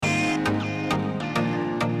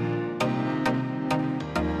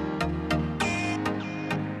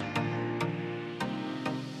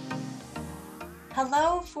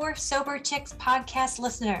Hello, For Sober Chicks podcast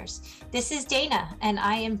listeners. This is Dana, and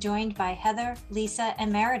I am joined by Heather, Lisa,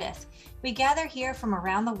 and Meredith. We gather here from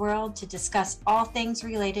around the world to discuss all things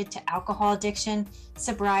related to alcohol addiction,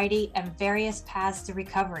 sobriety, and various paths to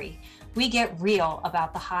recovery. We get real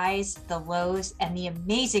about the highs, the lows, and the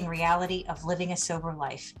amazing reality of living a sober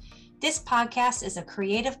life. This podcast is a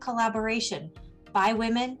creative collaboration by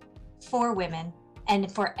women, and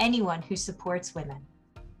for anyone who supports women.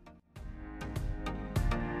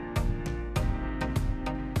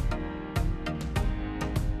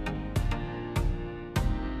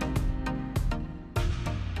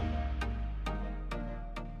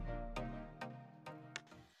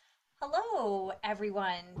 Hello,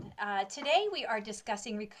 everyone. Today we are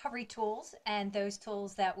discussing recovery tools and those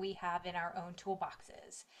tools that we have in our own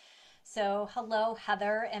toolboxes. So hello,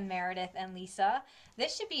 Heather and Meredith and Lisa.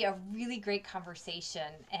 This should be a really great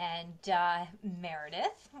conversation. And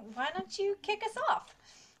Meredith, why don't you kick us off?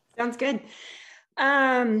 Sounds good.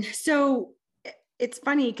 So it's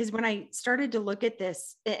funny because when I started to look at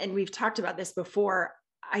this, and we've talked about this before,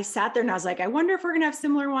 I sat there and I was like, I wonder if we're going to have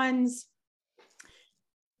similar ones.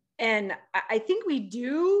 And I think we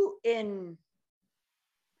do I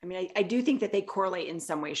do think that they correlate in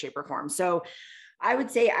some way, shape, or form. So I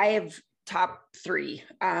would say I have top three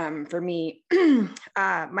for me.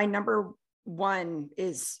 My number one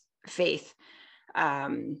is faith.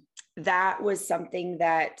 That was something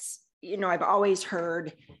that, I've always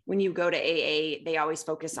heard when you go to AA, they always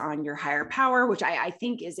focus on your higher power, which I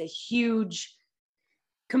think is a huge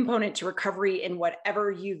component to recovery in whatever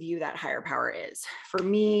you view that higher power is. For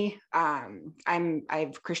me, I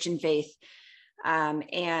have Christian faith,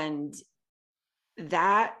 and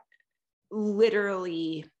that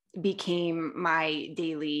literally became my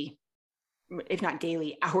daily, if not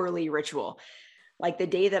daily, hourly ritual. Like the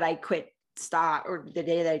day that I the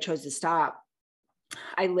day that I chose to stop,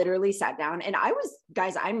 I literally sat down and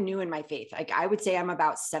I'm new in my faith. Like I would say I'm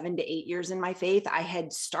about 7 to 8 years in my faith. I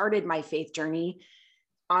had started my faith journey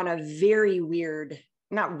on a very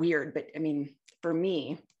not weird, but for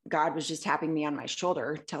me, God was just tapping me on my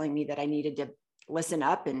shoulder, telling me that I needed to listen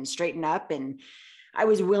up and straighten up. And I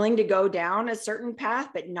was willing to go down a certain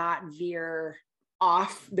path, but not veer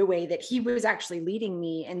off the way that he was actually leading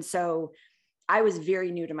me. And so I was very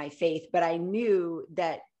new to my faith, but I knew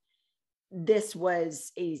that this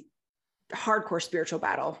was a hardcore spiritual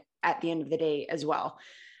battle at the end of the day as well.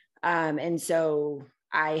 And so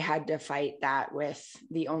I had to fight that with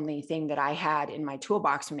the only thing that I had in my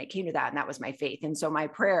toolbox when it came to that, and that was my faith. And so my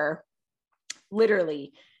prayer,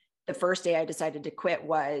 literally the first day I decided to quit,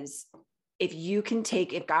 was, if you can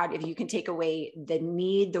take away the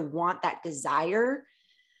need, the want, that desire,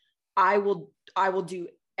 I will do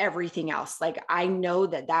everything else. Like, I know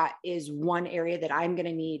that is one area that I'm going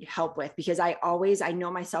to need help with, because I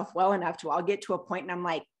know myself well enough to, I'll get to a point and I'm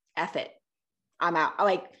like, F it, I'm out.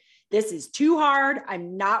 Like, this is too hard.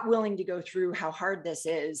 I'm not willing to go through how hard this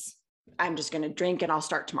is. I'm just going to drink and I'll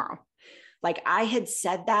start tomorrow. Like, I had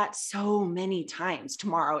said that so many times.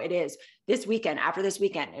 Tomorrow it is. This weekend, after this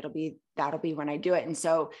weekend, that'll be when I do it. And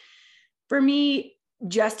so for me,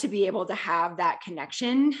 just to be able to have that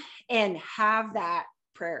connection and have that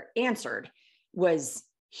prayer answered was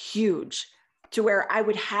huge, to where I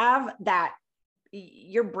would have that,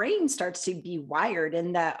 your brain starts to be wired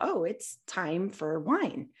in that, oh, it's time for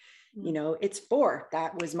wine. It's 4.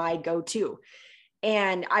 That was my go-to.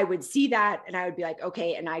 And I would see that and I would be like,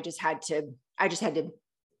 okay. And I just had to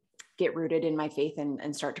get rooted in my faith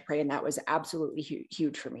and start to pray. And that was absolutely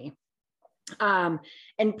huge for me.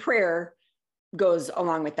 And prayer goes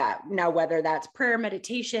along with that. Now, whether that's prayer,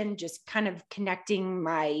 meditation, just kind of connecting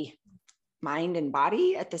my mind and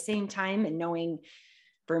body at the same time, and knowing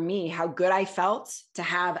for me how good I felt to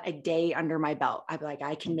have a day under my belt. I'd be like,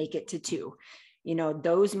 I can make it to 2.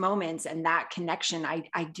 Those moments and that connection,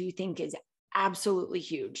 I do think is absolutely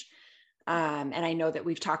huge. And I know that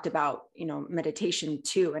we've talked about, meditation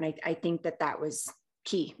too. And I think that was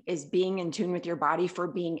key, is being in tune with your body. For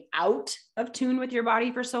being out of tune with your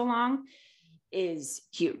body for so long is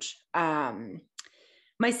huge.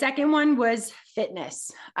 My second one was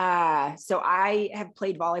fitness. So I have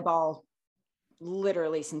played volleyball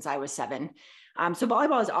literally since I was 7. So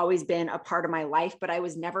volleyball has always been a part of my life, but I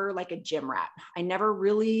was never like a gym rat. I never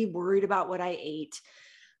really worried about what I ate.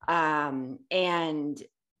 And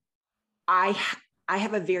I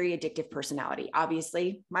have a very addictive personality.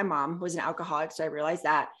 Obviously, my mom was an alcoholic, so I realized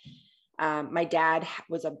that. My dad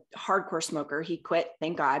was a hardcore smoker. He quit,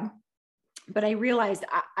 thank God. But I realized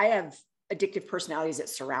I have addictive personalities that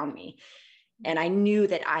surround me. And I knew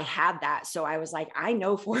that I had that. So I was like, I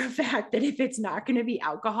know for a fact that if it's not going to be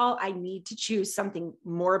alcohol, I need to choose something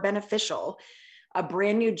more beneficial. A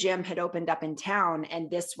brand new gym had opened up in town.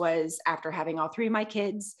 And this was after having all three of my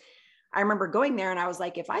kids. I remember going there and I was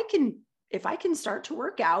like, if I can start to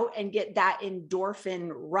work out and get that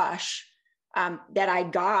endorphin rush that I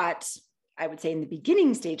got, I would say in the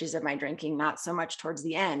beginning stages of my drinking, not so much towards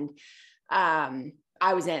the end,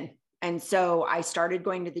 I was in. And so I started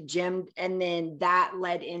going to the gym, and then that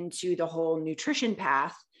led into the whole nutrition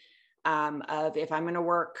path of if I'm going to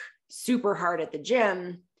work super hard at the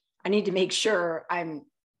gym, I need to make sure I'm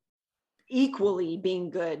equally being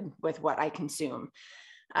good with what I consume.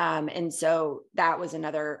 And so that was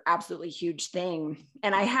another absolutely huge thing.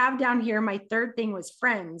 And I have down here, my third thing was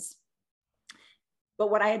friends. But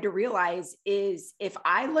what I had to realize is if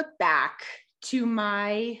I look back to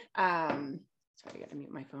my, sorry, I got to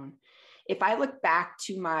mute my phone. If I look back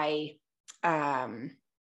to my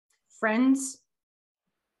friends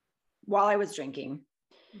while I was drinking,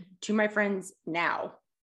 to my friends now,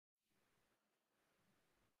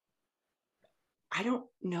 I don't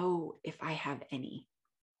know if I have any.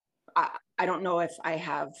 I don't know if I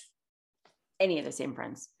have any of the same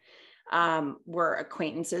friends. We're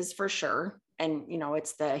acquaintances for sure. And,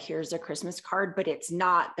 it's here's a Christmas card, but it's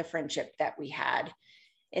not the friendship that we had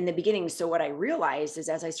in the beginning. So what I realized is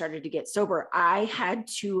as I started to get sober, I had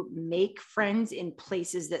to make friends in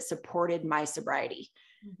places that supported my sobriety.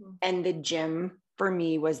 Mm-hmm. And the gym for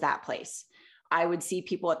me was that place. I would see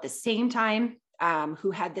people at the same time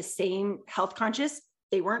who had the same health conscious.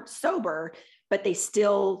 They weren't sober, but they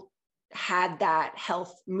still had that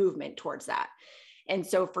health movement towards that. And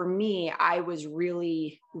so for me, I was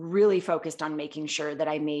really, really focused on making sure that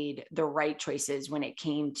I made the right choices when it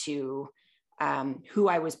came to who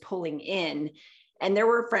I was pulling in. And there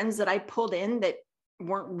were friends that I pulled in that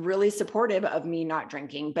weren't really supportive of me not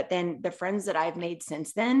drinking. But then the friends that I've made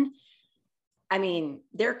since then, I mean,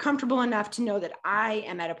 they're comfortable enough to know that I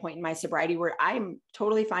am at a point in my sobriety where I'm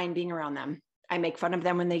totally fine being around them. I make fun of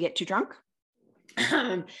them when they get too drunk.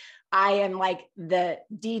 I am like the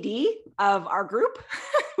DD of our group,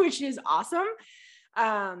 which is awesome.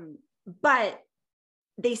 But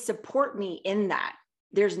they support me in that.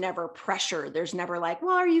 There's never pressure. There's never like,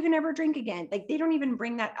 well, are you going to ever drink again? Like they don't even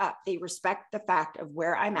bring that up. They respect the fact of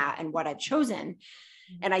where I'm at and what I've chosen.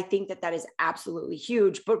 And I think that that is absolutely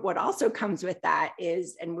huge. But what also comes with that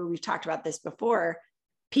is, and we've talked about this before,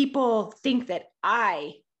 people think that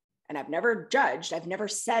and I've never judged, I've never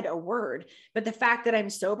said a word, but the fact that I'm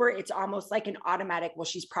sober, it's almost like an automatic, well,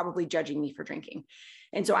 she's probably judging me for drinking.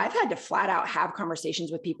 And so I've had to flat out have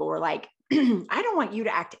conversations with people who are like, I don't want you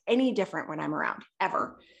to act any different when I'm around,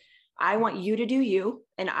 ever. I want you to do you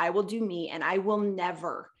and I will do me. And I will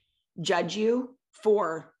never judge you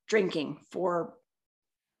for drinking, for,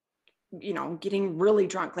 getting really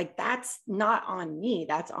drunk. Like that's not on me,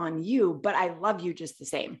 that's on you, but I love you just the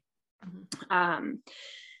same. Mm-hmm.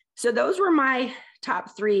 So those were my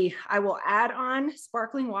top three. I will add on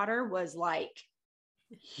sparkling water was like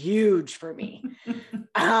huge for me.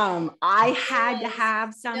 I had to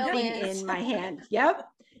have something in my hand. Yep.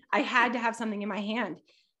 I had to have something in my hand,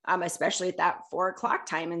 especially at that 4:00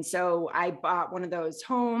 time. And so I bought one of those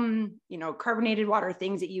home, carbonated water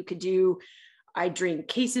things that you could do. I drink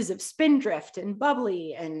cases of Spindrift and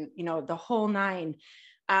bubbly and, the whole nine.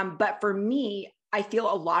 But for me, I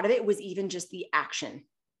feel a lot of it was even just the action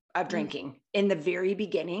of drinking. In the very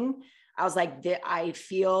beginning, I was like, I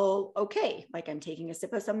feel okay. Like I'm taking a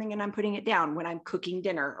sip of something and I'm putting it down when I'm cooking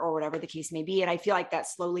dinner or whatever the case may be. And I feel like that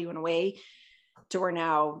slowly went away to where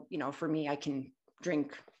now, for me, I can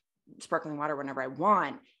drink sparkling water whenever I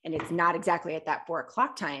want. And it's not exactly at that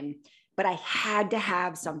 4:00 time, but I had to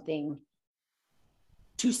have something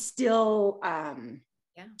to still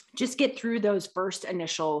just get through those first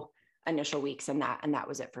initial weeks. And that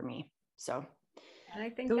was it for me. So and I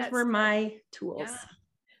think those were my tools. Yeah,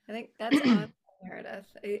 I think that's awesome, Meredith.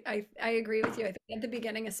 I agree with you. I think at the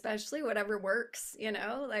beginning, especially whatever works,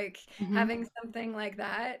 like having something like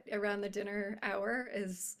that around the dinner hour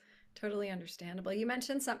is totally understandable. You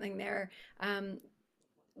mentioned something there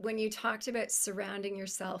when you talked about surrounding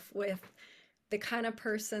yourself with the kind of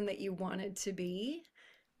person that you wanted to be.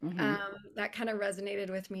 That kind of resonated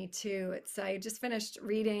with me too. I just finished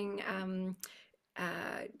reading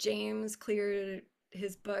James Clear,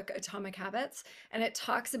 his book Atomic Habits, and it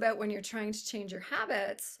talks about when you're trying to change your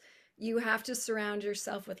habits, you have to surround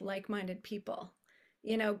yourself with like-minded people,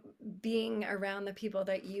 being around the people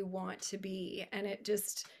that you want to be, and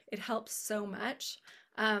it helps so much.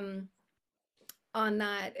 on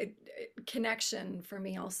that, connection for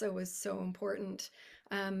me also was so important.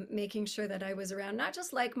 Making sure that I was around not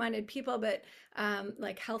just like-minded people, but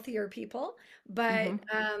like healthier people, but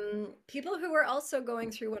Mm-hmm. people who were also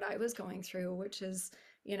going through what I was going through, which is,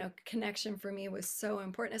 connection for me was so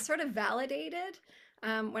important. It sort of validated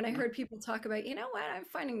when I heard people talk about, you know what, I'm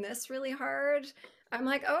finding this really hard. I'm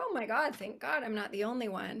like, oh my God, thank God I'm not the only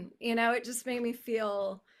one. It just made me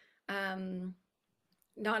feel um,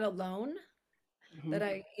 not alone Mm-hmm.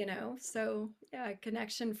 that so yeah,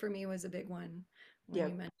 connection for me was a big one when you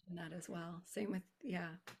Yep. mentioned that as well. Same with, yeah,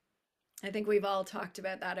 I think we've all talked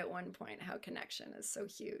about that at one point, how connection is so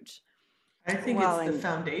huge. I think Well, it's the and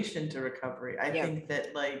foundation to recovery. I yep. think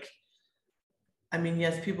that, like, I mean,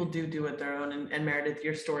 yes, people do it their own. And Meredith,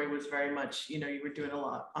 your story was very much, you were doing a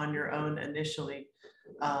lot on your own initially.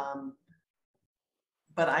 Um,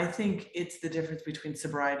 but I think it's the difference between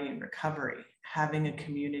sobriety and recovery, having a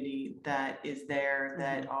community that is there,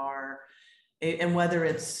 that are, and whether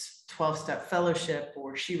it's 12-step fellowship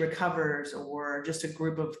or She Recovers or just a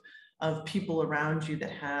group of people around you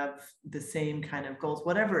that have the same kind of goals,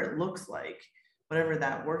 whatever it looks like, whatever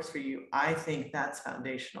that works for you, I think that's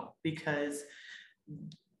foundational, because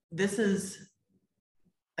this is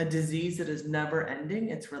a disease that is never ending.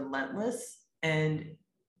 It's relentless, and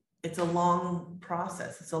it's a long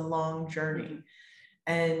process. It's a long journey.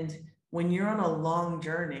 Mm-hmm. And when you're on a long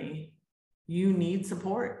journey, you need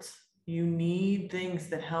supports. You need things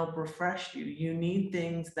that help refresh you. You need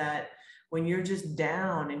things that when you're just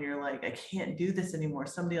down and you're like, I can't do this anymore,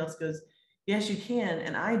 somebody else goes, yes, you can.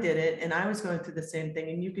 And I did it. And I was going through the same thing,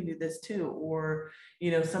 and you can do this too. Or,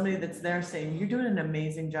 somebody that's there saying, you're doing an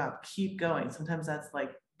amazing job. Keep going. Sometimes that's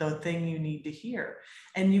like the thing you need to hear.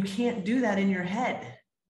 And you can't do that in your head.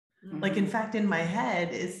 Like, in fact, in my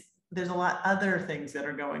head there's a lot other things that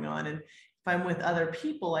are going on. And if I'm with other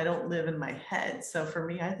people, I don't live in my head. So for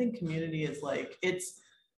me, I think community is like, it's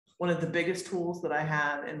one of the biggest tools that I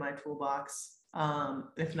have in my toolbox,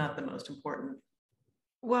 if not the most important.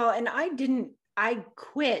 Well, and I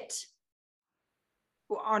quit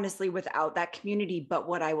honestly without that community. But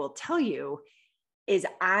what I will tell you is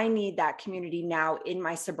I need that community now in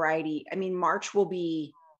my sobriety. I mean, March will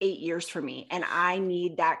be 8 years for me, and I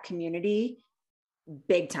need that community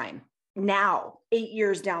big time now, 8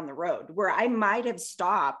 years down the road, where I might have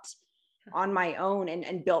stopped on my own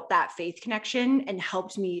and built that faith connection and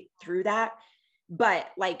helped me through that. But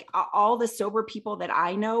like all the sober people that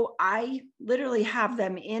I know, I literally have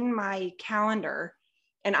them in my calendar,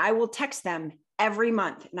 and I will text them every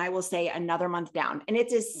month and I will say another month down. And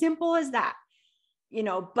it's as simple as that,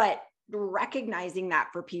 but recognizing that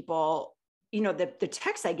for people, the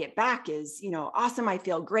text I get back is, awesome, I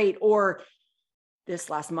feel great. Or this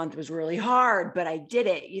last month was really hard, but I did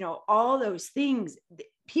it. All those things,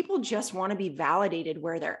 people just want to be validated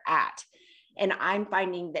where they're at. And I'm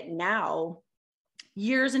finding that now,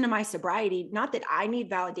 years into my sobriety, not that I need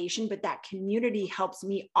validation, but that community helps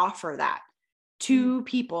me offer that to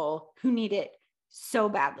people who need it so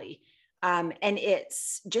badly. And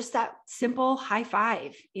it's just that simple high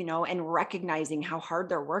five, and recognizing how hard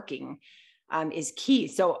they're working is key.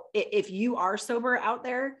 So if you are sober out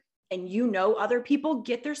there and other people,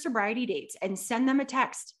 get their sobriety dates and send them a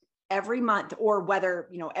text every month, or whether,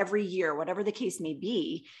 every year, whatever the case may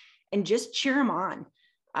be, and just cheer them on.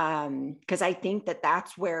 Because I think that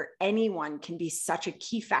that's where anyone can be such a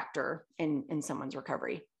key factor in someone's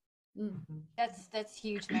recovery. That's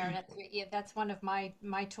huge, Meredith. Yeah, that's one of my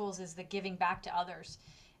tools, is the giving back to others.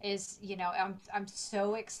 Is, I'm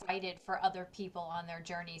so excited for other people on their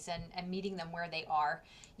journeys, and meeting them where they are,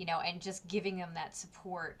 and just giving them that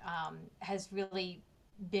support has really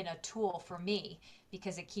been a tool for me,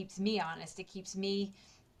 because it keeps me honest. It keeps me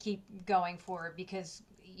keep going forward, because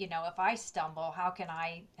if I stumble, how can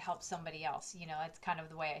I help somebody else? That's kind of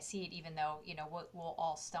the way I see it, even though we'll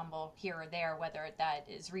all stumble here or there, whether that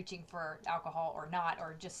is reaching for alcohol or not,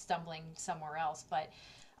 or just stumbling somewhere else. But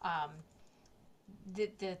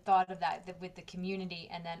the thought of that, with the community,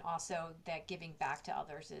 and then also that giving back to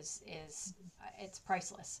others, is it's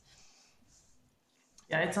priceless.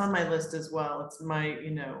 Yeah, it's on my list as well. It's my,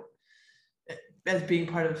 as being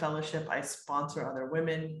part of a fellowship, I sponsor other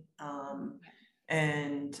women.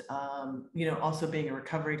 And also being a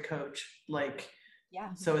recovery coach, like,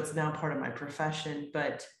 Yeah. so it's now part of my profession.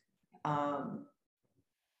 But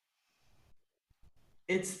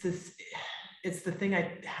it's the thing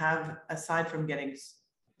I have, aside from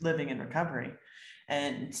living in recovery,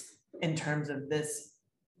 and in terms of this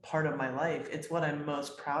part of my life, it's what I'm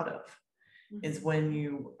most proud of, is when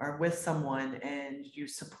you are with someone and you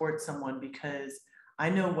support someone, because I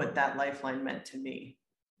know what that lifeline meant to me.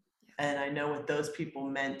 And I know what those people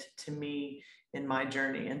meant to me in my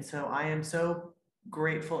journey. And so I am so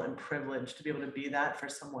grateful and privileged to be able to be that for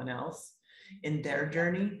someone else in their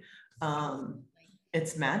journey.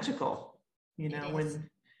 It's magical, you know, when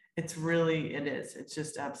it is, it's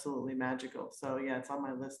just absolutely magical. So yeah, it's on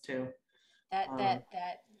my list too. That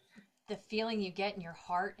the feeling you get in your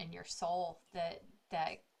heart and your soul, that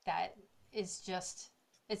is just,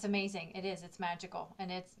 it's amazing. It is, it's magical.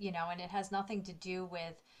 And it's, you know, and it has nothing to do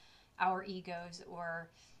with our egos or,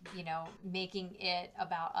 you know, making it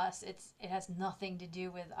about us. It has nothing to do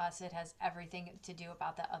with us. It has everything to do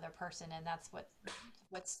about that other person, and that's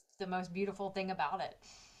what's the most beautiful thing about it,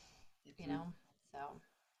 you know. So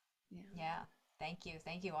yeah, thank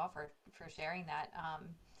you all for sharing that.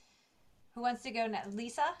 Who wants to go next?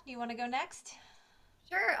 Lisa, do you want to go next?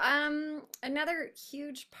 Sure. Another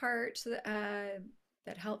huge part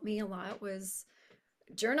that helped me a lot was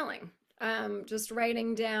journaling. Just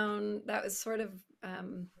writing down. That was sort of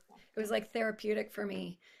it was like therapeutic for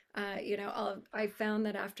me. You know, I found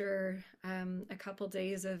that after a couple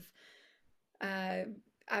days of uh,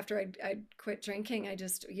 after I'd quit drinking, I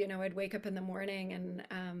just, you know, I'd wake up in the morning and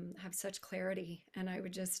have such clarity. And I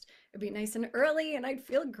would just, it'd be nice and early and I'd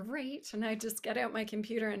feel great. And I'd just get out my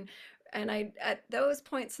computer and I, at those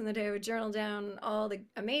points in the day, I would journal down all the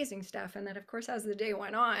amazing stuff. And then, of course, as the day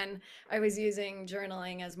went on, I was using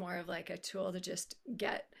journaling as more of like a tool to just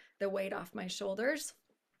get the weight off my shoulders.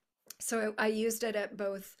 So I used it at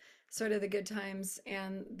both sort of the good times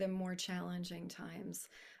and the more challenging times.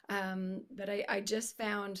 But I just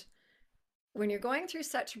found when you're going through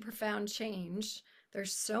such a profound change,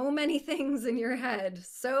 there's so many things in your head,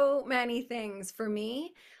 so many things. For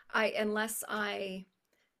me, unless I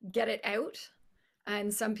get it out,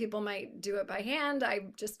 and some people might do it by hand, I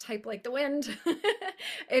just type like the wind.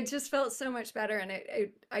 It just felt so much better, and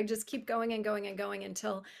I just keep going and going and going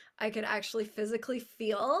until I could actually physically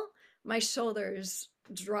feel my shoulders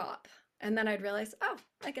drop. And then I'd realize, oh,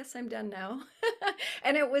 I guess I'm done now.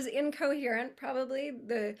 And it was incoherent, probably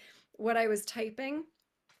the what I was typing.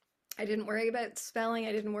 I didn't worry about spelling.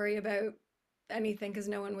 I didn't worry about anything because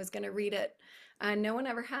no one was going to read it. No one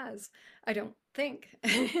ever has, I don't think.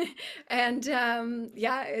 And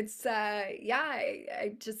yeah, it's yeah,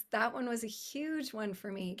 I just that one was a huge one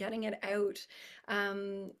for me, getting it out.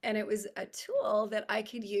 And it was a tool that I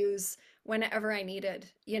could use whenever I needed,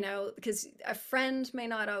 you know, because a friend may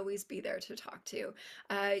not always be there to talk to.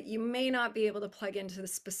 You may not be able to plug into the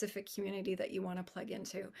specific community that you want to plug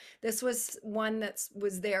into. This was one that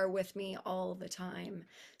was there with me all the time.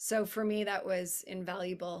 So for me, that was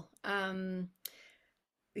invaluable.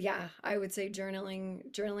 Yeah, I would say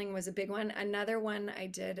journaling was a big one. Another one I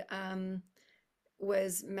did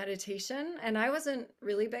was meditation, and I wasn't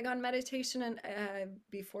really big on meditation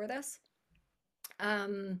before this.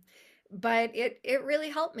 Um, but it really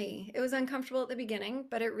helped me. It was uncomfortable at the beginning,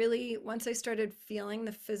 but it really, once I started feeling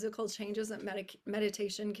the physical changes that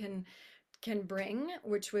meditation can bring,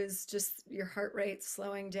 which was just your heart rate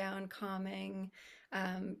slowing down, calming,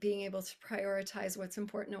 being able to prioritize what's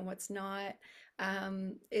important and what's not.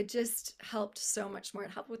 It just helped so much more.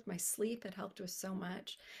 It helped with my sleep. It helped with so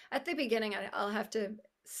much. At the beginning, I'll have to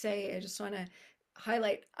say, I just want to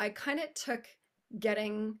highlight, I kind of took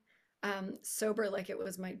getting sober like it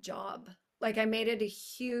was my job. Like I made it a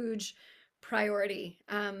huge priority.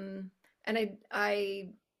 And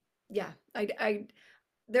yeah,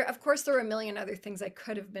 there, of course, there were a million other things I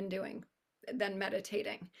could have been doing than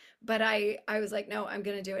meditating, but I was like, no, I'm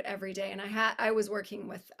going to do it every day. And I was working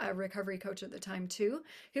with a recovery coach at the time too,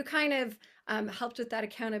 who kind of helped with that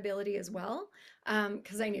accountability as well,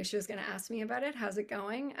 because I knew she was going to ask me about it. How's it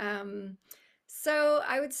going? So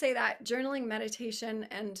I would say that journaling, meditation,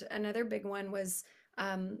 and another big one was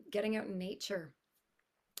getting out in nature.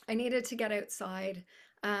 I needed to get outside.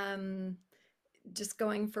 Just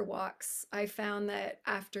going for walks. I found that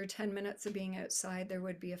after 10 minutes of being outside, there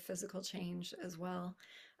would be a physical change as well.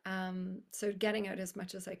 So getting out as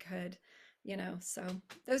much as I could, you know, so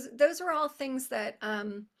those were all things that,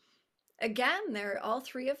 again, all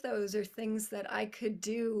three of those are things that I could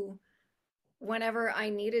do whenever I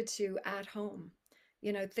needed to at home,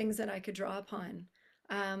 you know, things that I could draw upon.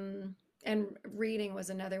 And reading was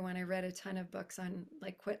another one. I read a ton of books on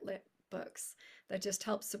like quit lit books that just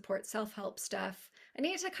help support self-help stuff. I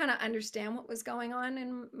needed to kind of understand what was going on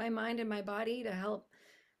in my mind and my body to help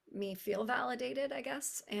me feel validated, I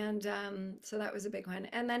guess. And so that was a big one.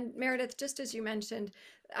 And then Meredith, just as you mentioned,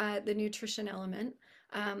 the nutrition element,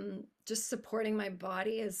 just supporting my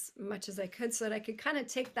body as much as I could so that I could kind of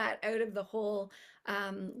take that out of the whole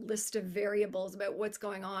list of variables about what's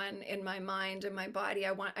going on in my mind and my body.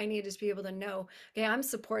 I needed to be able to know, okay, I'm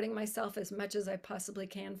supporting myself as much as I possibly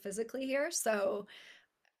can physically here. So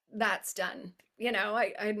that's done.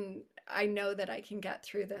 I know that I can get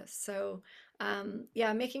through this. So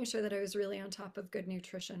yeah, making sure that I was really on top of good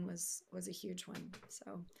nutrition was a huge one.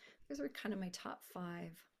 So those were kind of my top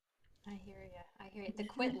 5. I hear you. I hear you. The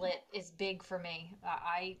quit lit is big for me.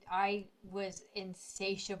 I was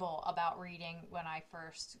insatiable about reading when I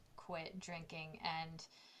first quit drinking, and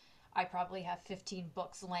I probably have 15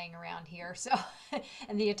 books laying around here. So,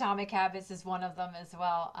 and the Atomic Habits is one of them as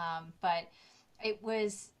well. But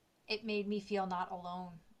it made me feel not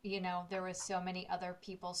alone. There was so many other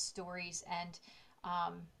people's stories, and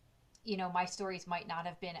um, my stories might not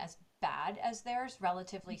have been as bad as theirs,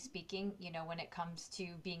 relatively speaking, when it comes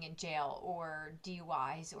to being in jail or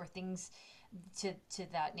DUIs or things to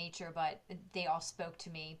that nature. But they all spoke to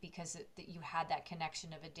me because you had that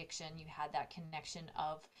connection of addiction, you had that connection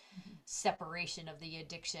of separation of the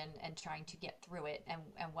addiction and trying to get through it,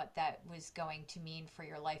 and what that was going to mean for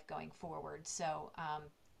your life going forward. So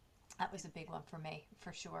that was a big one for me,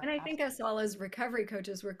 for sure. And I think us all as recovery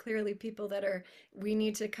coaches, we're clearly people that we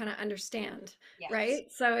need to kind of understand, Yes.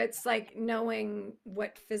 right? So it's like knowing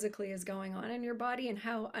what physically is going on in your body and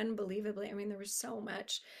how unbelievably, I mean, there was so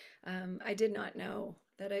much I did not know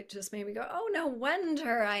that it just made me go, oh, no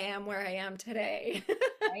wonder I am where I am today.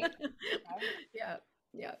 Right. Right. Yeah.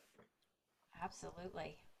 Yeah.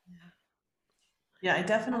 Absolutely. Yeah, I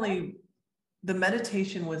definitely, the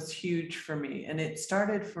meditation was huge for me. And it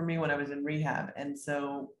started for me when I was in rehab. And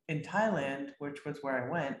so in Thailand, which was where I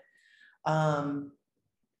went,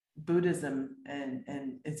 Buddhism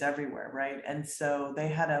and it's everywhere, right? And so they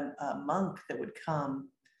had a monk that would come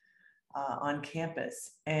on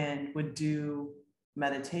campus and would do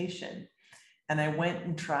meditation. And I went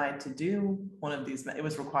and tried to do one of these. It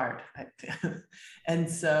was required. And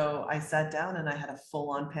so I sat down and I had a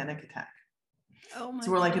full-on panic attack. Oh my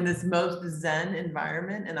So we're like in God. this most Zen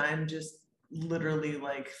environment, and I'm just literally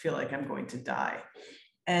like feel like I'm going to die.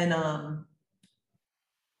 And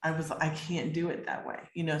I can't do it that way,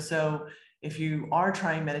 so if you are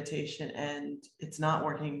trying meditation and it's not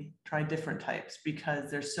working, try different types, because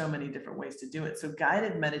there's so many different ways to do it. So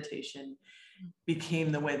guided meditation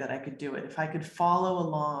became the way that I could do it. If I could follow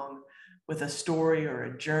along with a story or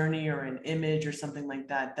a journey or an image or something like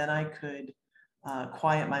that, then I could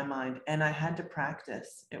quiet my mind. And I had to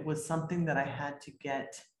practice. It was something that I had to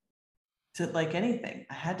get to, like anything.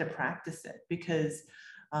 I had to practice it because,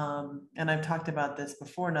 and I've talked about this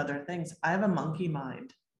before and other things, I have a monkey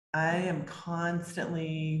mind. I am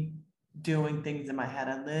constantly doing things in my head.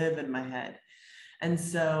 I live in my head. And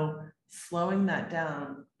so slowing that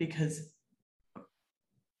down, because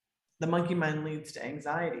the monkey mind leads to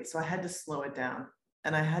anxiety. So I had to slow it down,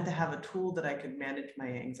 and I had to have a tool that I could manage my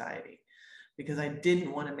anxiety, because I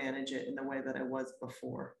didn't want to manage it in the way that I was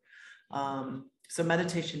before. So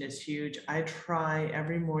meditation is huge. I try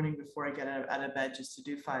every morning before I get out of bed just to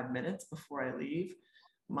do 5 minutes before I leave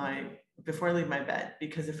my bed,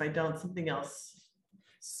 because if I don't, something else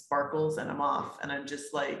sparkles and I'm off, and I'm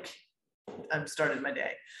just like, I've started my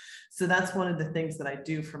day. So that's one of the things that I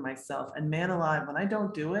do for myself. And man alive, when I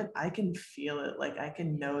don't do it, I can feel it. Like I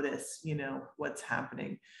can notice, what's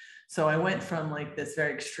happening. So I went from like this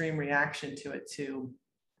very extreme reaction to it, to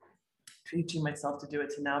teaching myself to do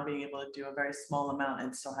it, to now being able to do a very small amount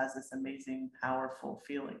and still has this amazing, powerful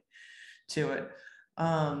feeling to it.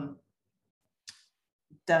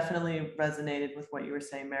 Definitely resonated with what you were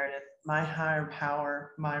saying, Meredith. My higher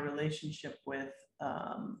power, my relationship with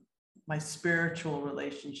my spiritual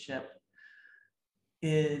relationship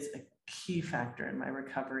is a key factor in my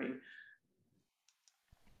recovery.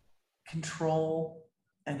 Control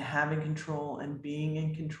and having control and being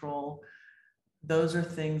in control, those are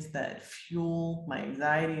things that fuel my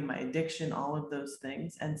anxiety, my addiction, all of those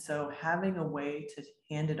things. And so having a way to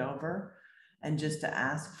hand it over and just to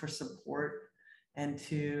ask for support and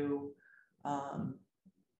to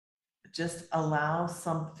just allow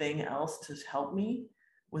something else to help me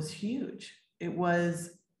was huge. It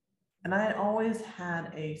was, and I had always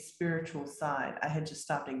had a spiritual side. I had just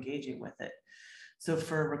stopped engaging with it. So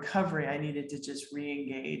for recovery, I needed to just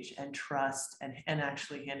re-engage and trust and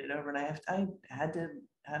actually hand it over. And I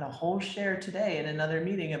had a whole share today in another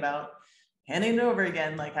meeting about handing it over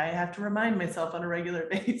again. Like I have to remind myself on a regular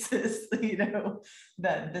basis,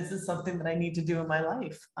 that this is something that I need to do in my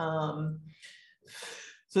life.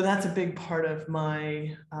 So that's a big part of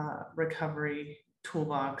my recovery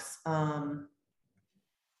toolbox.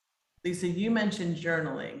 Lisa, you mentioned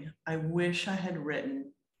journaling. I wish I had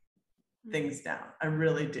written things down. I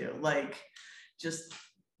really do. Like, just,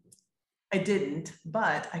 I didn't,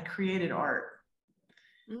 but I created art.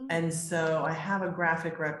 And so I have a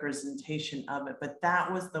graphic representation of it, but that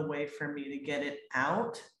was the way for me to get it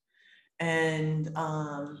out and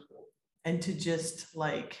to just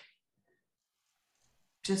like,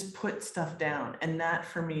 just put stuff down. And that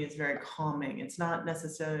for me is very calming. It's not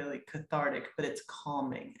necessarily cathartic, but it's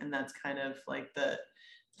calming. And that's kind of like the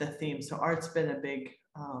theme. So art's been a big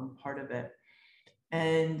part of it.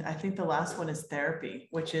 And I think the last one is therapy,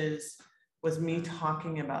 which was me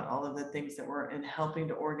talking about all of the things that were and helping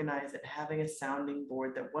to organize it, having a sounding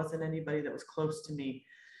board that wasn't anybody that was close to me.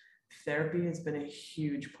 Therapy has been a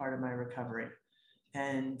huge part of my recovery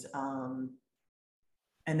and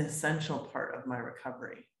an essential part of my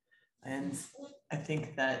recovery. And I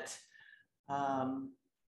think that,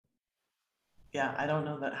 yeah, I don't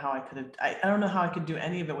know that how I could have, I don't know how I could do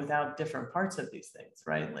any of it without different parts of these things,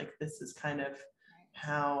 right? Like this is kind of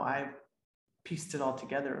how I've pieced it all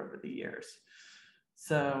together over the years.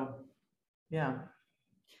 So, yeah.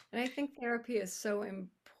 And I think therapy is so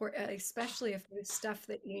important, especially if there's stuff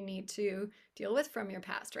that you need to deal with from your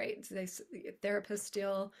past, right? So therapists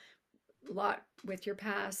deal a lot with your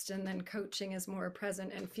past, and then coaching is more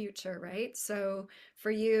present and future, right? So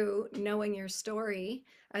for you, knowing your story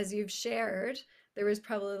as you've shared, there was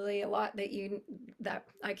probably a lot that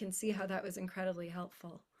I can see how that was incredibly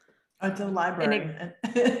helpful. It's a library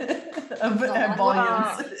of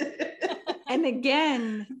volumes. And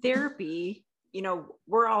again, therapy, you know,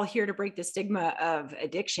 we're all here to break the stigma of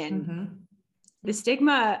addiction. Mm-hmm. The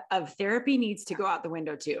stigma of therapy needs to go out the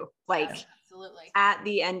window too. Like, absolutely. At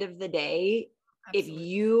the end of the day, Absolutely. if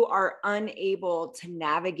you are unable to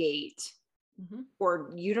navigate or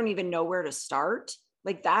you don't even know where to start,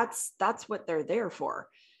 like that's what they're there for.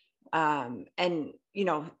 And, you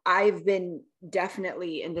know, I've been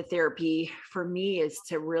definitely into therapy. For me is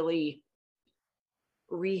to really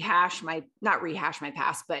not rehash my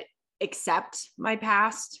past, but accept my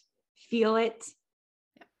past, feel it,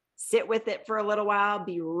 sit with it for a little while,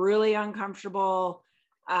 be really uncomfortable.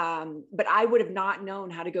 But I would have not known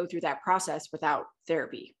how to go through that process without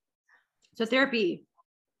therapy. So therapy,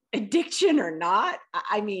 addiction or not,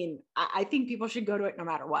 I mean, I think people should go to it no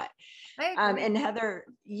matter what. And Heather,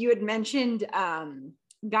 you had mentioned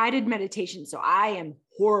guided meditation. So I am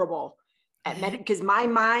horrible at because my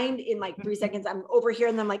mind in like 3 seconds, I'm over here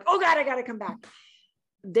and then I'm like, oh God, I got to come back.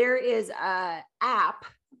 There is a app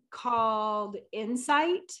called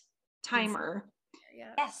Insight Timer.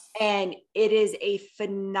 Yes. And it is a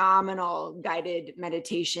phenomenal guided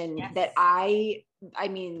meditation that I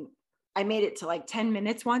mean, I made it to like 10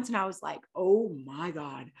 minutes once and I was like, oh my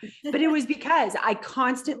God. But it was because I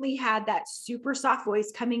constantly had that super soft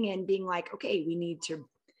voice coming in being like, okay, we need to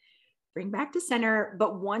bring back to center.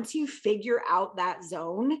 But once you figure out that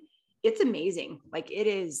zone, it's amazing. Like it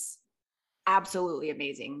is absolutely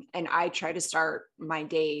amazing. And I try to start my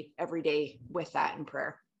day every day with that in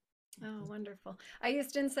prayer. Oh, wonderful. I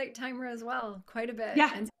used Insight Timer as well, quite a bit.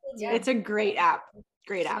 Yeah, it's a great app.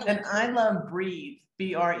 Great app. And I love Breathe,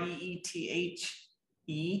 BREETHE.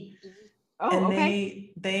 Oh, and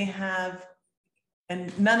okay. they have,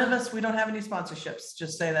 and none of us, we don't have any sponsorships.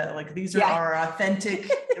 Just say that, like, these are our authentic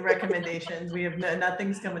recommendations. We have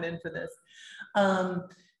nothing's coming in for this.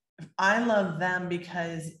 I love them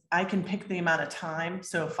because I can pick the amount of time.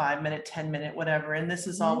 So 5 minute, 10-minute, whatever. And this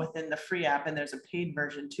is all within the free app, and there's a paid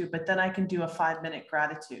version too, but then I can do a 5-minute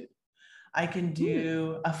gratitude. I can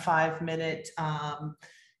do a 5-minute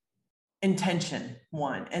intention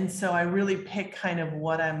one. And so I really pick kind of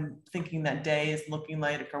what I'm thinking that day is looking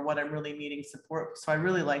like or what I'm really needing support. So I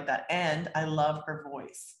really like that. And I love her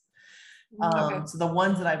voice. So the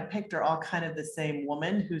ones that I've picked are all kind of the same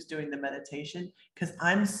woman who's doing the meditation, because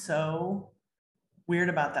I'm so weird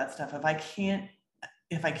about that stuff. If I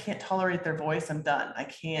can't tolerate their voice, I'm done. I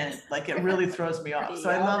can't, like, it really throws me off. So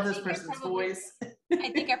I love this person's voice.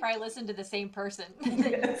 I think I probably listened to the same person. And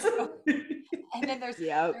then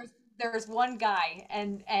there's one guy,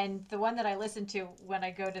 and the one that I listen to when I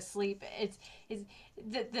go to sleep, is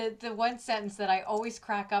the one sentence that I always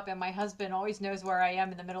crack up, and my husband always knows where I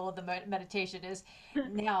am in the middle of the meditation is,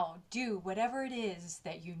 now do whatever it is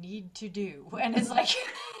that you need to do. And it's like,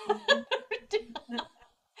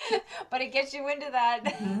 but it gets you into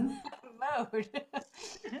that mode.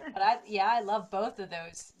 But I love both of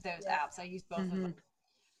those apps. I use both of them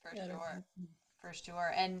for sure. For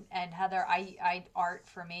sure. And Heather, I art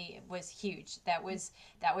for me was huge. That was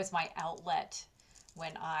my outlet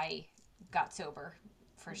when I got sober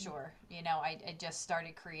for sure. You know, I just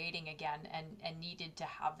started creating again and needed to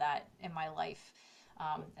have that in my life.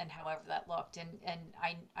 And however that looked,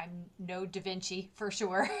 I'm no Da Vinci for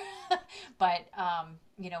sure, but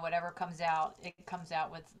you know, whatever comes out, it comes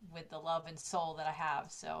out with the love and soul that I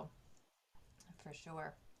have. So for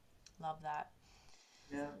sure, love that.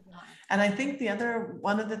 Yeah. And I think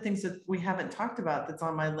one of the things that we haven't talked about that's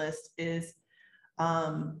on my list is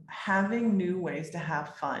having new ways to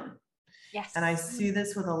have fun. Yes. And I see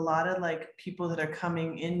this with a lot of like people that are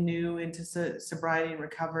coming in new into sobriety and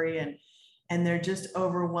recovery, and they're just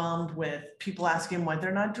overwhelmed with people asking why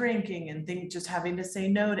they're not drinking, and just having to say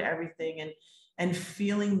no to everything, and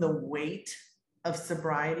feeling the weight of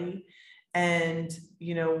sobriety. And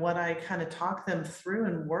you know what I kind of talk them through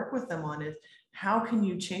and work with them on is, how can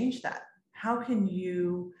you change that? How can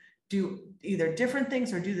you do either different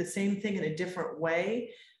things or do the same thing in a different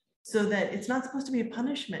way, so that it's not supposed to be a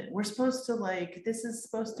punishment? We're supposed to this is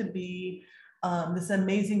supposed to be this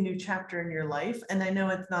amazing new chapter in your life. And I know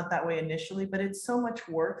it's not that way initially, but it's so much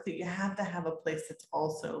work that you have to have a place that's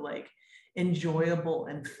also like enjoyable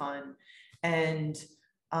and fun. And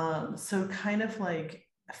so kind of like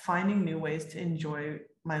finding new ways to enjoy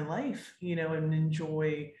my life, you know, and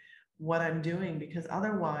enjoy what I'm doing, because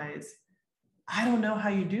otherwise I don't know how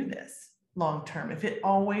you do this long term. If it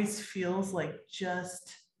always feels like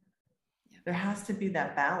just, there has to be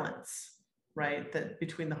that balance, right? That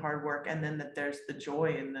between the hard work and then that there's the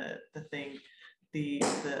joy in the thing, the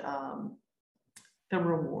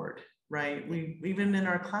reward, right? We, even in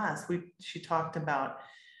our class, she talked about,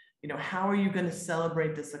 you know, how are you going to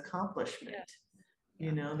celebrate this accomplishment?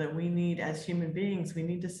 You know, that we need, as human beings, we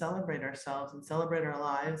need to celebrate ourselves and celebrate our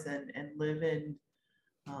lives and live in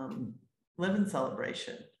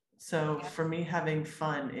celebration. So for me, having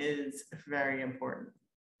fun is very important.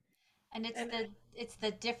 And it's the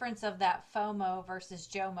difference of that FOMO versus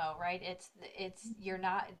JOMO, right? It's you're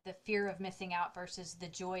not, the fear of missing out versus the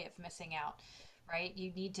joy of missing out, right?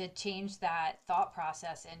 You need to change that thought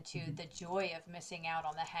process into the joy of missing out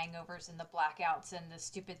on the hangovers and the blackouts and the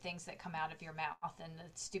stupid things that come out of your mouth and the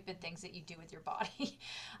stupid things that you do with your body.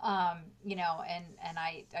 You know, and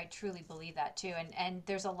I truly believe that too. And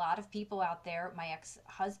there's a lot of people out there. My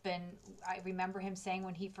ex-husband, I remember him saying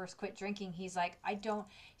when he first quit drinking, he's like, I don't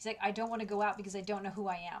want to go out because I don't know who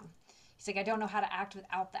I am. He's like, I don't know how to act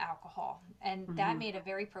without the alcohol. And that made a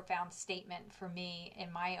very profound statement for me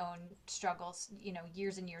in my own struggles, you know,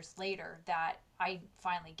 years and years later, that I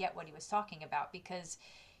finally get what he was talking about, because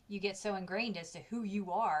you get so ingrained as to who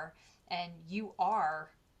you are, and you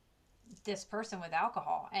are this person with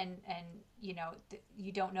alcohol, and you know,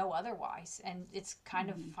 you don't know otherwise. And it's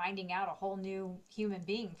kind of finding out a whole new human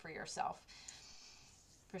being for yourself.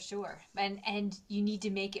 For sure. And you need to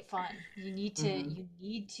make it fun. You need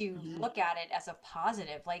to look at it as a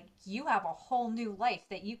positive. Like, you have a whole new life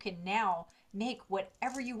that you can now make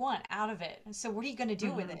whatever you want out of it. So what are you going to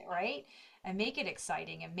do with it, right? And make it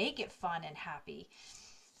exciting and make it fun and happy.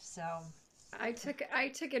 So I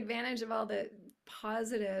took advantage of all the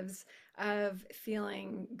positives of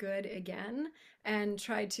feeling good again and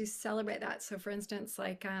tried to celebrate that. So for instance,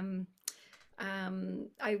 like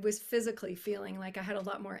I was physically feeling like I had a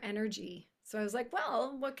lot more energy. So I was like,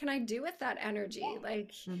 well, what can I do with that energy?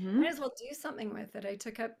 Like, might as well do something with it. I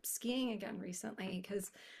took up skiing again recently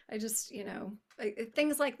because I just, you know,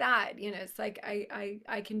 things like that. You know, it's like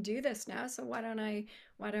I can do this now. So why don't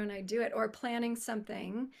I do it? Or planning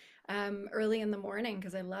something early in the morning,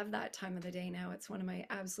 because I love that time of the day now. It's one of my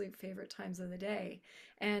absolute favorite times of the day.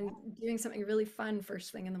 And doing something really fun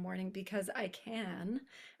first thing in the morning because I can,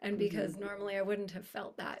 and because normally I wouldn't have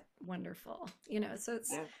felt that wonderful, you know. So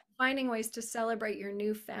it's finding ways to celebrate your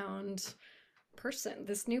newfound person,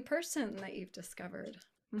 this new person that you've discovered.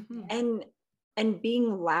 And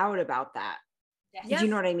being loud about that. yes. Do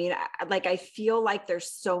you know what I mean? I feel like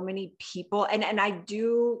there's so many people, and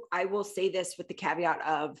I will say this with the caveat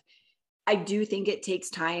of, I do think it takes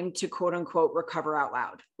time to quote unquote recover out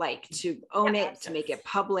loud, like to own it, to make it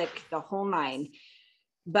public, the whole nine.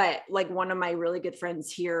 But like one of my really good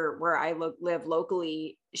friends here where I live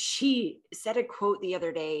locally, she said a quote the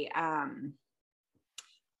other day,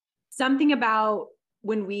 something about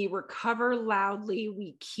when we recover loudly,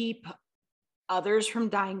 we keep others from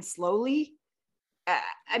dying slowly.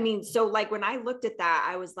 I mean, so like when I looked at that,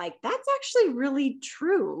 I was like, that's actually really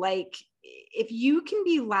true. Like, if you can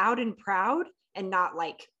be loud and proud and not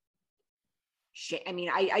like, I mean,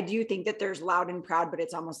 I do think that there's loud and proud, but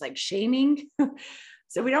it's almost like shaming.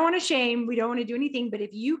 So we don't want to shame, we don't want to do anything. But if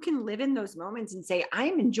you can live in those moments and say,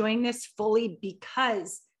 I'm enjoying this fully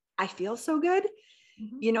because I feel so good,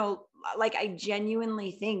 you know, like I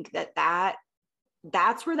genuinely think that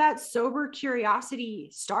that's where that sober curiosity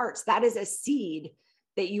starts. That is a seed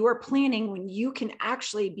that you are planting when you can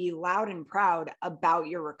actually be loud and proud about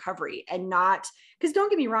your recovery, and not, because don't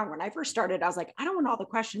get me wrong, when I first started, I was like, I don't want all the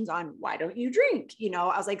questions on why don't you drink?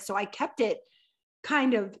 I was like, so I kept it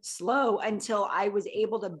kind of slow until I was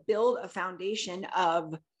able to build a foundation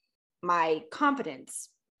of my confidence.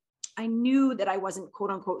 I knew that I wasn't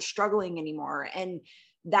quote unquote struggling anymore. And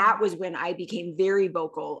that was when I became very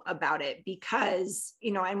vocal about it, because,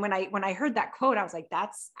 and when I heard that quote, I was like,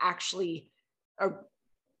 that's actually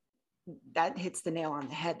that hits the nail on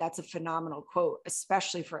the head. That's a phenomenal quote,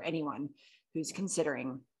 especially for anyone who's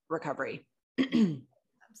considering recovery.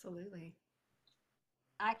 Absolutely.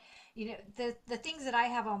 The things that I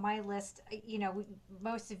have on my list,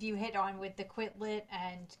 most of you hit on with the quit lit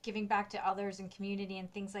and giving back to others and community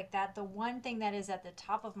and things like that. The one thing that is at the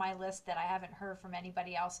top of my list that I haven't heard from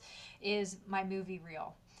anybody else is my movie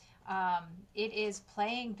reel. It is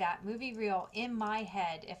playing that movie reel in my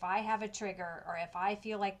head. If I have a trigger or if I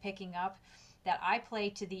feel like picking up, that I play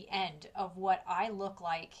to the end of what I look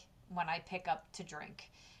like when I pick up to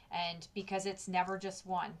drink. And because it's never just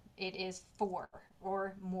one, it is four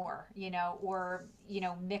or more, or,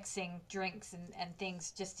 mixing drinks and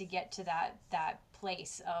things just to get to that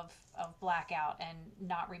place of blackout and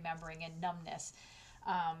not remembering and numbness.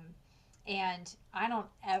 And I don't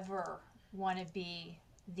ever want to be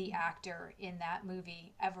the actor in that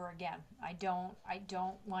movie ever again. I don't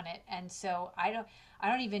want it. And so I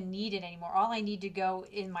don't even need it anymore. All I need to go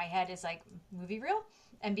in my head is like, movie reel,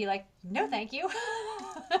 and be like, no, thank you.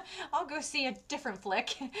 I'll go see a different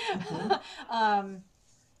flick. Mm-hmm.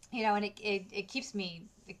 And it keeps me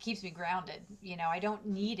grounded. I don't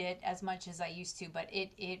need it as much as I used to, but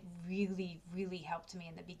it really, really helped me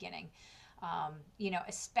in the beginning.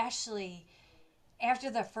 Especially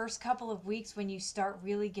after the first couple of weeks, when you start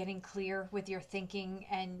really getting clear with your thinking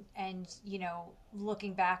and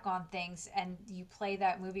looking back on things, and you play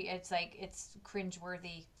that movie, it's like, it's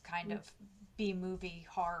cringeworthy kind of B-movie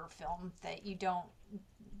horror film that you don't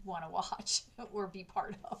want to watch or be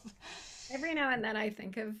part of. Every now and then I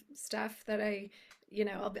think of stuff that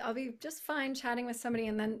I'll be just fine chatting with somebody,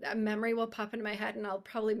 and then a memory will pop into my head, and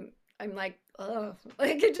I'm like, oh,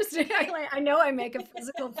 like it just, I know I make a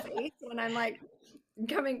physical face when I'm like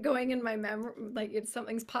going in my memory, like if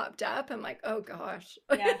something's popped up, I'm like, oh gosh,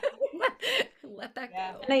 yeah. Let that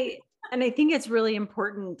go. And I think it's really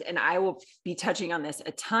important, and I will be touching on this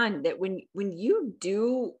a ton, that when you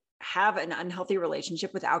do have an unhealthy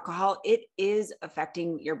relationship with alcohol, it is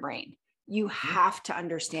affecting your brain. You have to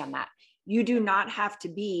understand that. You do not have to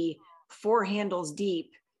be 4 handles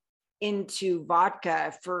deep into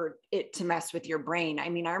vodka for it to mess with your brain. I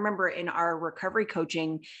mean, I remember in our recovery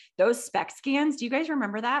coaching, those SPECT scans, do you guys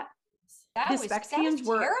remember that? That was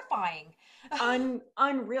terrifying.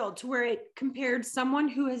 Unreal, to where it compared someone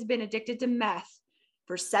who has been addicted to meth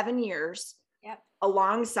for 7 years. Yep.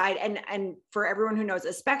 Alongside, and for everyone who knows,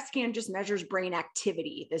 a SPECT scan just measures brain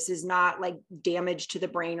activity. This is not like damage to the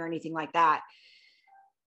brain or anything like that.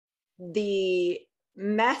 The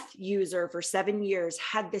meth user for 7 years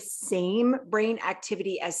had the same brain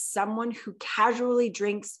activity as someone who casually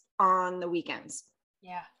drinks on the weekends.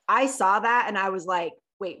 Yeah. I saw that and I was like,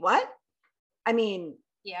 wait, what? I mean,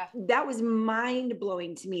 yeah, that was mind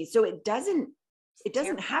blowing to me. So it doesn't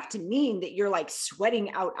have to mean that you're like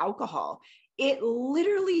sweating out alcohol. It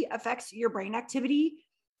literally affects your brain activity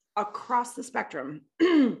across the spectrum.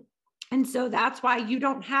 And so that's why you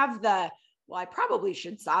don't have well, I probably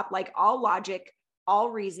should stop. Like, all logic,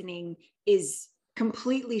 all reasoning is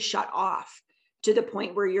completely shut off to the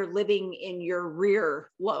point where you're living in your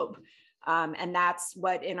rear lobe. And that's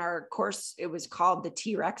what in our course, it was called the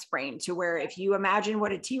T-Rex brain, to where if you imagine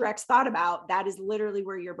what a T-Rex thought about, that is literally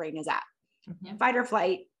where your brain is at. Mm-hmm. Fight or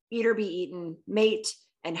flight, eat or be eaten, mate,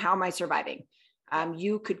 and how am I surviving?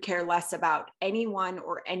 You could care less about anyone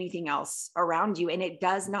or anything else around you. And it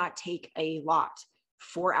does not take a lot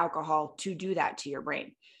for alcohol to do that to your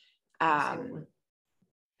brain. I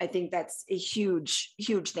think that's a huge,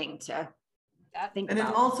 huge thing to think about. And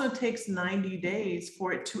it also takes 90 days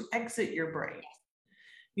for it to exit your brain.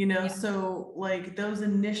 So like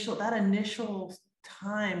that initial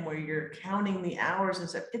time where you're counting the hours and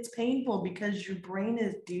stuff, it's painful because your brain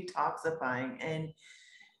is detoxifying,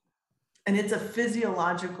 and it's a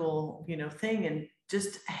physiological, thing, and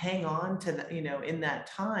just hang on to that, in that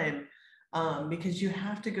time, because you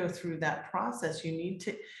have to go through that process. You need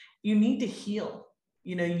to heal,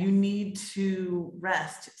 you need to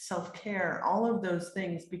rest, self-care, all of those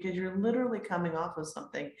things, because you're literally coming off of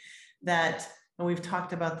something that, and we've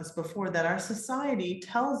talked about this before, that our society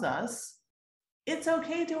tells us it's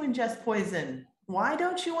okay to ingest poison. why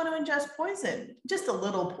don't you want to ingest poison? Just a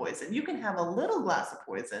little poison. You can have a little glass of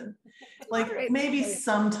poison. Like maybe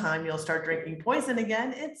sometime you'll start drinking poison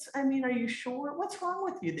again. I mean, are you sure? What's wrong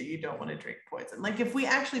with you that you don't want to drink poison? Like if we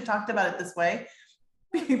actually talked about it this way,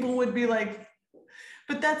 people would be like,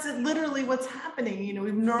 but that's literally what's happening. You know,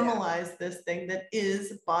 we've normalized this thing that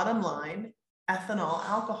is, bottom line, ethanol,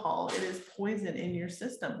 alcohol. It is poison in your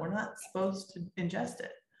system. We're not supposed to ingest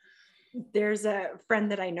it. There's a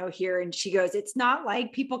friend that I know here, and she goes, it's not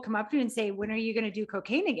like people come up to me and say, when are you going to do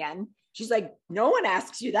cocaine again? She's like, no one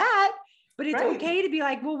asks you that, but it's okay to be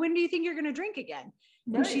like, well, when do you think you're going to drink again?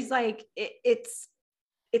 And she's like, it's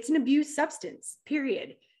an abused substance,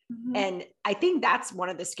 period. Mm-hmm. And I think that's one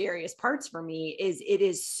of the scariest parts for me is it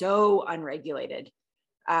is so unregulated.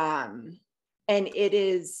 And it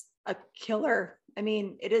is a killer. I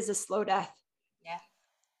mean, it is a slow death. Yeah,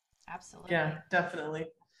 absolutely. Yeah, definitely.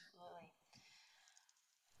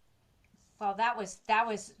 Well, that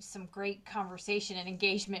was some great conversation and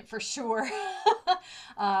engagement for sure.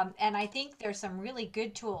 And I think there's some really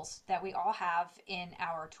good tools that we all have in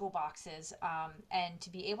our toolboxes. And to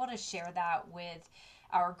be able to share that with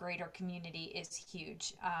our greater community is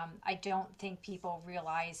huge. I don't think people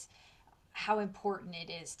realize how important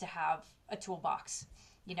it is to have a toolbox,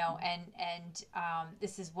 you know, and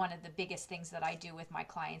this is one of the biggest things that I do with my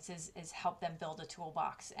clients is help them build a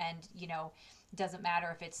toolbox. And, you know, it doesn't matter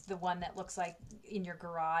if it's the one that looks like in your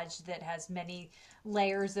garage that has many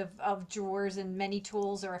layers of drawers and many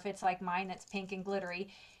tools, or if it's like mine that's pink and glittery.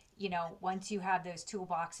 You know, once you have those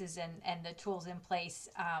toolboxes and the tools in place,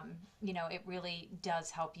 you know, it really does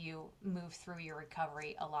help you move through your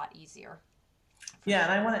recovery a lot easier. Yeah.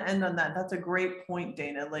 And I want to end on that. That's a great point,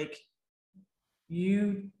 Dana. Like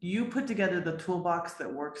you put together the toolbox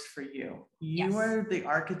that works for you. You are the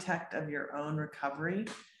architect of your own recovery,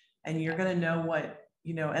 and you're going to know what,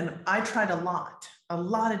 you know, and I tried a lot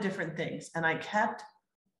of different things, and I kept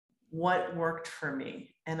what worked for me.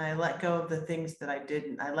 And I let go of the things that I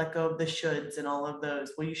didn't. I let go of the shoulds and all of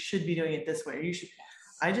those. Well, you should be doing it this way. Or you should.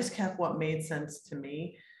 I just kept what made sense to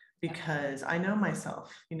me because I know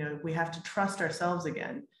myself. You know, we have to trust ourselves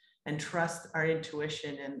again and trust our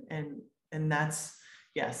intuition. And that's,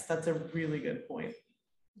 yes, that's a really good point.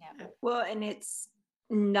 Yeah. Well, and it's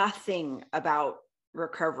nothing about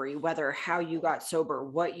recovery, whether how you got sober,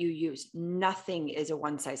 what you use, nothing is a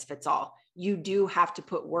one size fits all. You do have to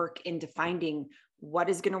put work into finding what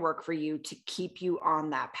is going to work for you to keep you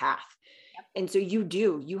on that path. Yep. And so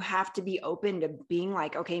you have to be open to being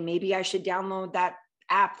like, okay, maybe I should download that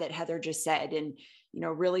app that Heather just said, and, you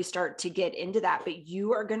know, really start to get into that. But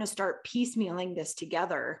you are going to start piecemealing this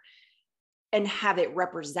together and have it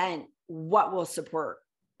represent what will support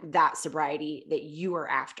that sobriety that you are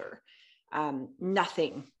after.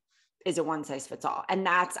 Nothing is a one size fits all. And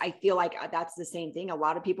I feel like that's the same thing. A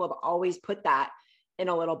lot of people have always put that in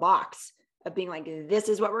a little box of being like, this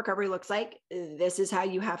is what recovery looks like. This is how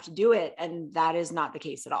you have to do it. And that is not the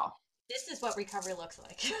case at all. This is what recovery looks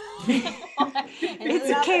like.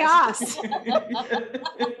 It's chaos.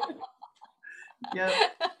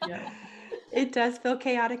 Yeah. It does feel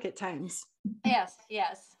chaotic at times. Yes.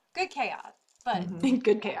 Good chaos, but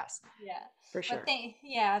good chaos. Yeah. For sure.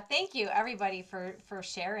 Thank you everybody for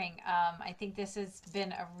sharing. I think this has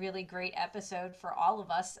been a really great episode for all of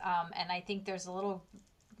us. And I think there's a little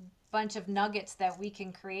bunch of nuggets that we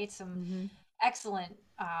can create some excellent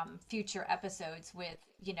future episodes with,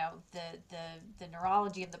 you know, the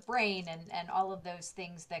neurology of the brain and all of those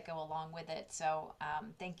things that go along with it. So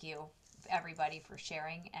thank you everybody for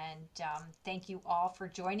sharing, and thank you all for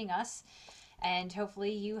joining us. And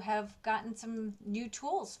hopefully you have gotten some new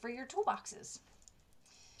tools for your toolboxes.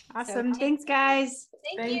 Awesome. So, thanks, guys.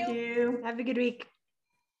 Thank you. Have a good week.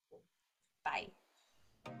 Bye.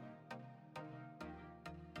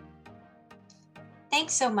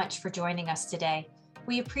 Thanks so much for joining us today.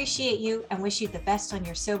 We appreciate you and wish you the best on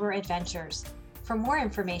your sober adventures. For more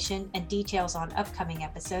information and details on upcoming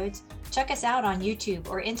episodes, check us out on YouTube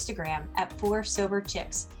or Instagram at 4 Sober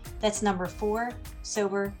Chicks. That's number 4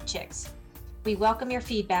 Sober Chicks. We welcome your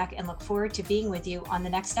feedback and look forward to being with you on the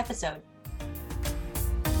next episode.